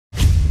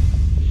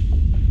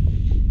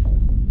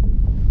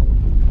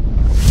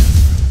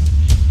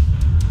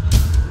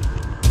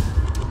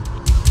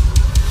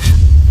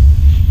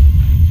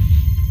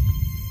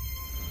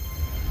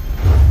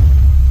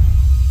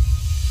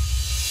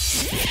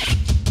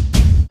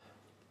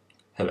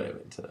Hello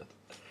Internet.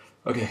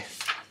 Okay,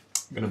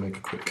 I'm gonna make a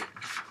quick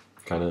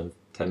kind of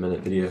 10-minute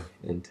video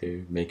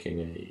into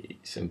making a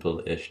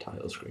simple-ish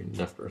title screen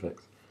in After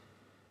Effects.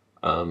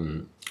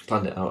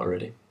 Planned it out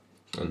already,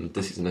 and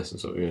this is in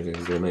essence what we're going to do.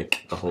 We're going to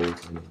make a whole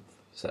kind of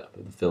setup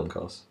of the film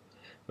course.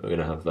 We're going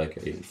to have like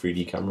a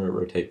 3D camera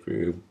rotate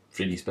through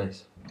 3D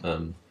space.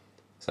 Sounds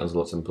a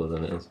lot simpler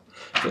than it is.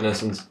 But in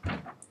essence,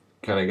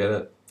 kind of get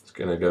it? It's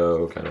going to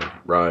go kind of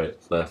right,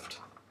 left,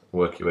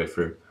 work your way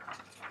through.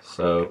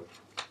 So,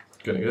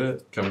 gonna get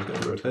it, camera's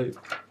gonna rotate,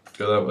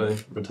 go that way,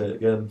 rotate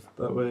again,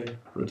 that way,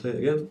 rotate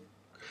again,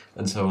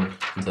 and so on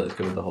until it's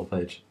covered the whole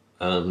page.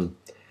 Gonna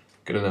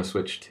now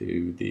switch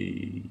to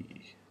the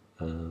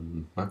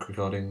Mac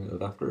recording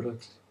of After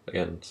Effects.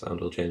 Again,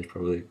 sound will change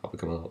probably, I'll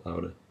become a lot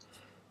louder.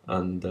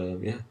 And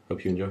yeah,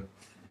 hope you enjoy.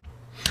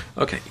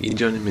 Okay, you're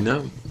joining me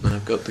now, and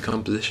I've got the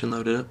composition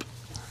loaded up.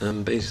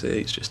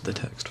 Basically it's just the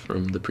text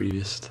from the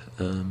previous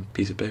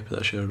piece of paper that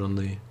I showed on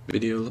the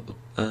video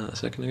a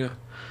second ago.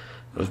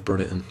 I've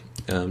brought it in.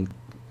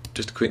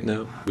 Just a quick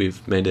note,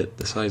 we've made it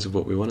the size of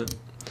what we want it.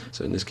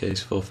 So in this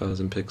case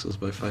 4000 pixels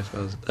by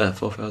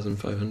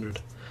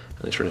 4500,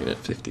 and it's running at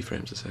 50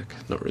 frames a sec.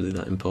 Not really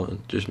that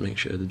important, just make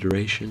sure the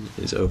duration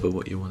is over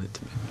what you want it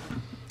to be.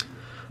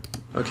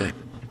 Okay,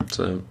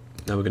 so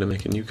now we're going to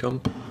make a new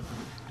comp,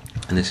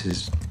 and this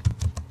is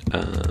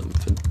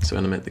to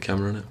animate the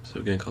camera on it, so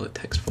we're going to call it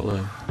text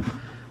follow,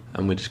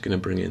 and we're just going to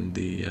bring in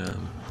the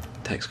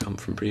text comp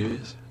from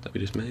previous that we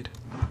just made.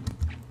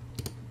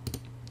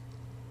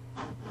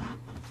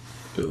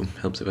 Boom,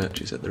 helps if I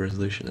actually set the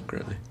resolution up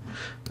correctly.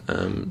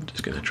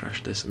 Just going to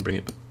trash this and bring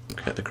it,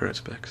 get the correct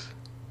specs.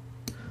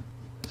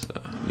 So,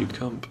 new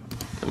comp,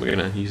 and we're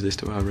going to use this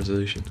to our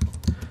resolution.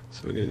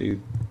 So we're going to do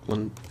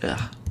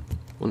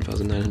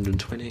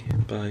 1920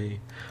 by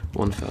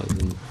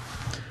 1080,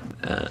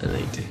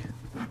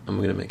 and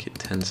we're going to make it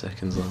 10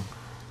 seconds long.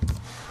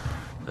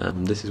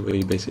 This is where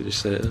you basically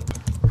just set it up,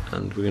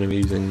 and we're going to be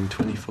using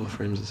 24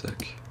 frames a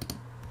sec,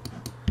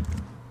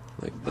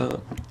 like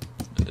that,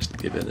 and just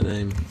give it a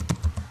name.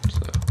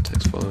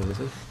 Text follow, that's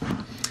it.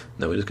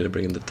 Now we're just going to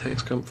bring in the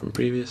text comp from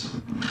previous,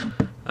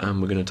 and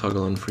we're going to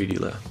toggle on 3D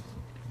layer.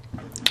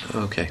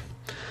 Okay,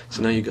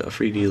 so now you've got a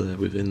 3D layer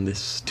within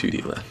this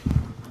 2D layer.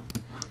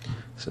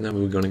 So now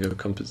we're going to go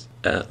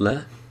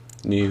layer,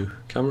 new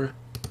camera,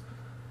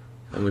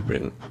 and we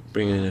bring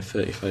in a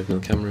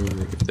 35mm camera, and we're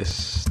going to give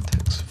this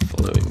text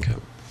following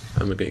camera,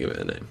 and we're going to give it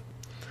a name.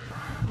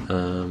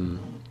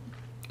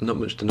 Not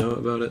much to know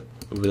about it,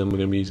 other than we're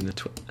going to be using a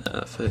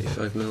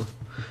 35mm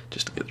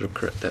just to get the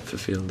correct depth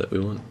of field that we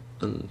want,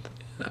 and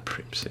that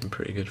seemed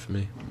pretty good for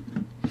me.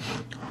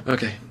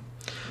 Okay,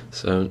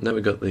 so now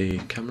we've got the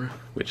camera,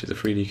 which is a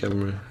 3D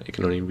camera. You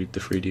can only read the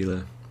 3D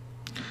layer.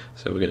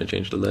 So we're going to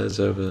change the layers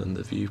over and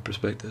the view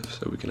perspective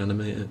so we can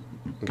animate it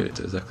and get it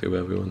to exactly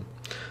where we want.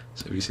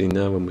 So if you see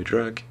now when we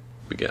drag,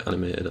 we get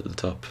animated at the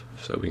top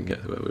so we can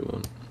get to where we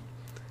want.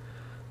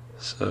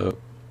 So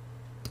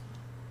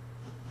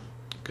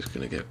just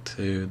going to get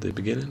to the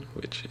beginning,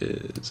 which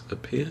is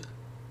up here.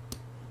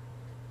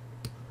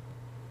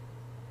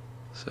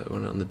 So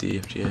we're on the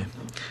DFGA.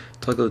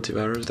 Toggle the two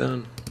arrows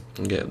down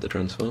and get up the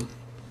transform.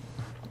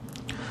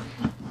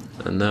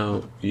 And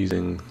now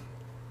using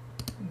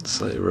the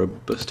slightly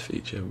robust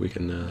feature, we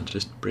can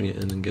just bring it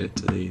in and get it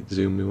to the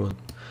zoom we want.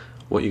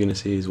 What you're going to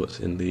see is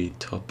what's in the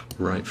top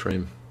right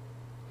frame.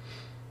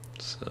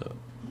 So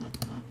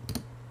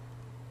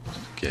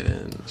just get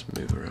in, let's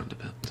move around a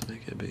bit to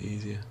make it a bit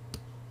easier.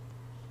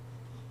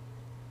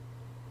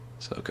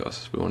 So of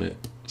course we want it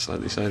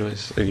slightly sideways,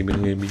 so you're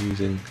going to be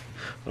using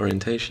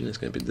orientation, it's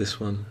going to be this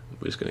one,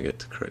 we're just going to get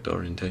the correct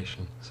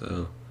orientation.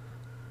 So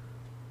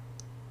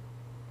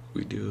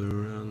we do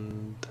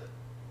around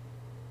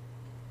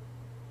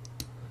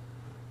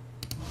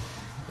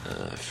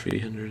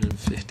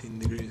 315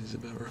 degrees is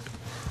about right.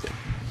 Yeah.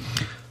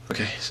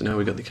 Okay, so now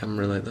we've got the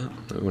camera like that,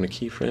 and we want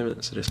to keyframe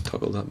it, so just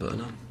toggle that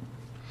button on.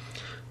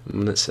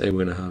 And let's say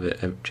we're going to have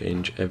it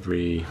change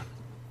every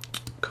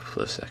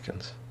couple of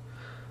seconds.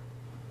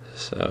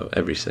 So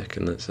every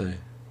second, let's say.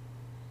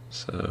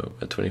 So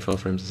at 24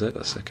 frames a sec,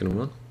 that's second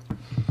one.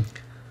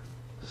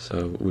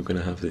 So we're going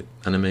to have it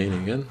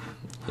animating again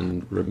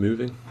and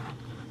removing.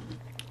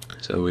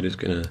 So we're just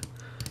going to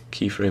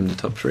keyframe the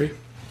top three,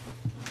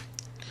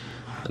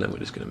 and then we're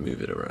just going to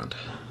move it around.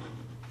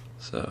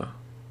 So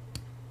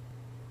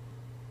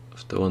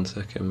after 1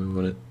 second, we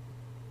want it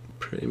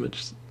pretty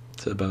much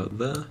to about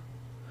there.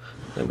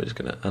 Then we're just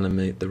going to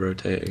animate the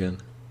rotate again.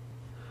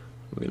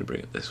 We're going to bring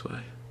it this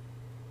way.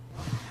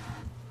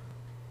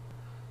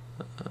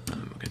 We're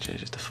going to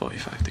change this to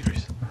 45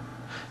 degrees.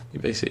 You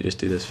basically just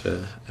do this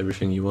for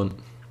everything you want.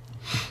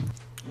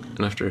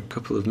 And after a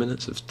couple of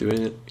minutes of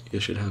doing it, you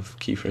should have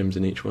keyframes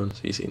in each one.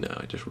 So you see now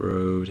it just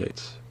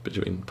rotates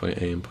between point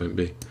A and point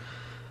B.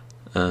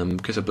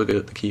 Because I bugged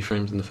out the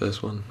keyframes in the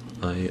first one,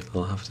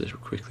 I'll have to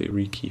quickly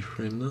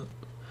re-keyframe that.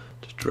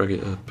 Just drag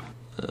it up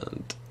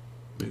and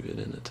move it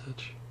in a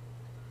touch.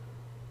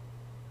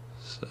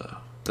 So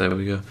there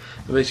we go.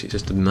 Basically it's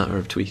just a matter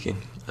of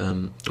tweaking.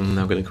 I'm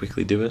now going to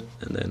quickly do it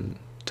and then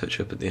touch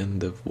up at the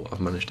end of what I've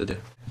managed to do.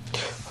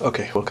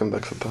 Okay, welcome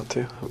back for part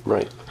 2.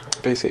 Right,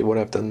 basically what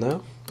I've done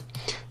now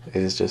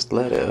is just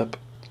layered it up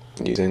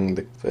using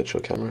the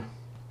virtual camera,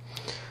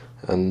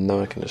 and now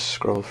I can just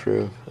scroll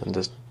through and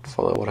just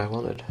follow what I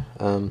wanted.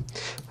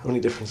 Only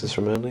differences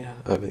from earlier,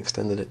 I've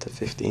extended it to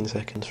 15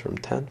 seconds from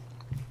 10,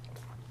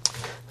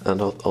 and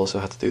I also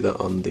had to do that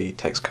on the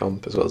text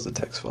comp as well as the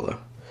text follow,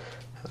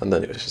 and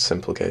then it was just a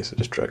simple case of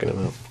just dragging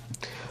them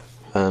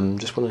out.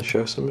 Just want to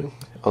show something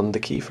on the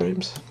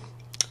keyframes.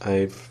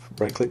 I've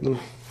right clicked them,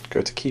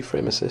 go to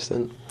keyframe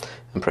assistant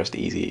and press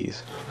the easy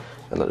ease,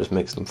 and that just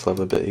makes them flow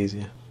a bit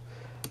easier.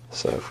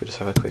 So if we just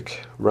have a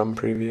quick run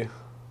preview,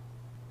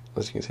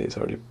 as you can see it's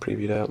already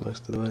previewed out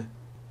most of the way.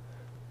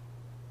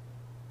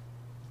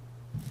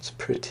 It's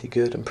pretty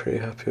good, I'm pretty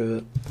happy with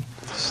it.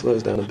 It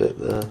slows down a bit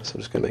there, so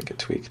I'm just going to make a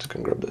tweak, just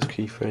going to grab those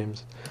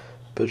keyframes,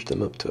 budge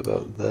them up to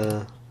about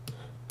there,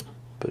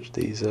 budge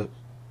these up,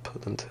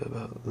 put them to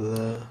about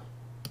there,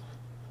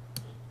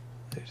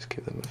 maybe just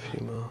give them a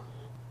few more,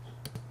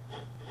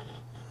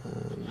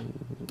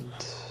 and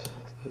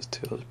those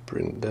two I'll just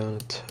bring down a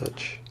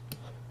touch.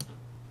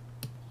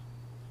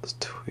 Let's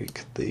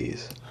tweak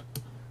these,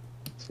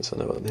 since I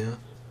know what they are.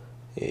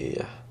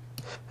 Yeah,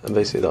 and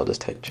basically that'll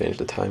just change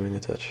the timing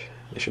a touch.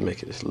 It should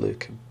make it just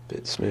look a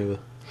bit smoother.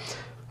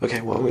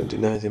 Okay, what I'm going to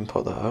do now is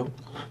import that out.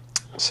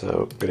 So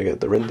I'm going to get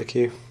the render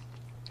queue,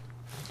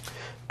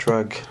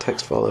 drag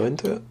text follow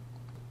into it,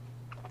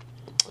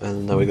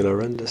 and now we're going to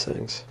render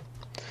settings.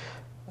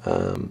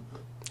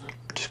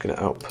 Just going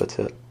to output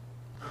it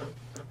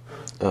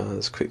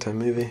as QuickTime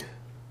Movie.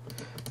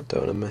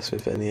 Don't want to mess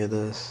with any of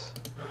this.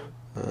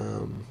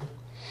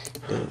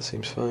 Yeah, that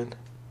seems fine.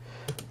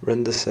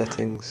 Render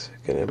settings,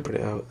 going to put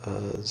it out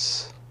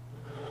as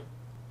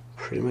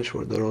pretty much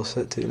what they're all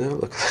set to now,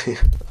 luckily,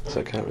 so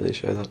I can't really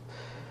show that.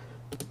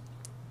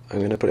 I'm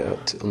going to put it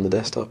out on the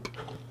desktop,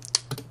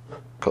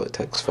 call it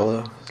text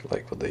follow,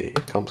 like what the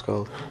comp's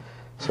called,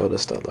 so I'll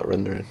just start that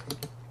rendering.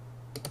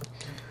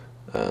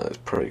 It's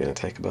probably going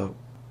to take about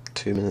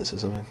 2 minutes or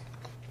something,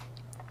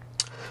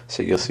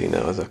 so you'll see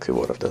now exactly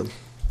what I've done.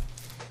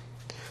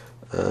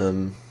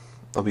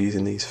 I'll be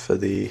using these for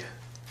the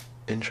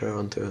intro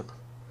onto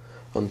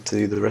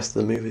the rest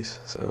of the movies,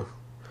 so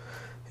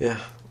yeah,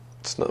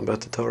 it's not a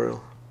bad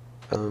tutorial.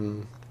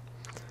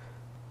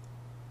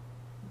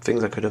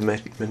 Things I could have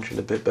mentioned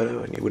a bit better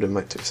and you would have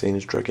liked to have seen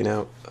is dragging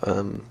out.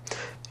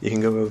 You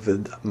can go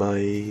over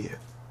my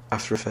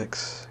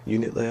AfterEffects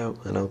unit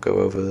layout and I'll go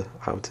over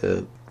how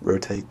to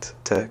rotate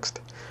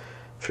text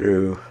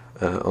through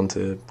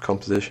onto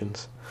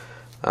compositions,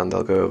 and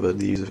I'll go over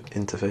the user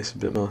interface a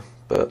bit more,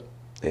 but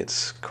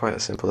it's quite a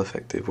simple,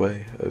 effective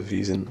way of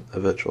using a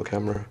virtual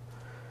camera.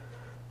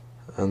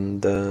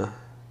 And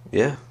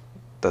yeah,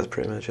 that's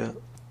pretty much it.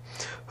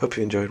 Hope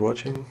you enjoyed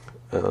watching.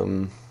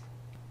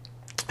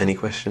 Any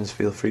questions,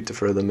 feel free to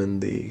throw them in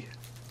the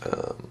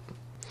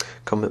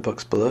comment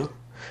box below.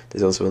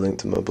 There's also a link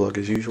to my blog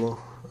as usual,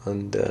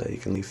 and you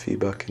can leave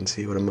feedback and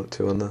see what I'm up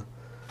to on there.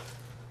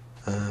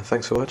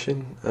 Thanks for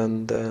watching,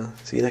 and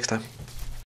see you next time.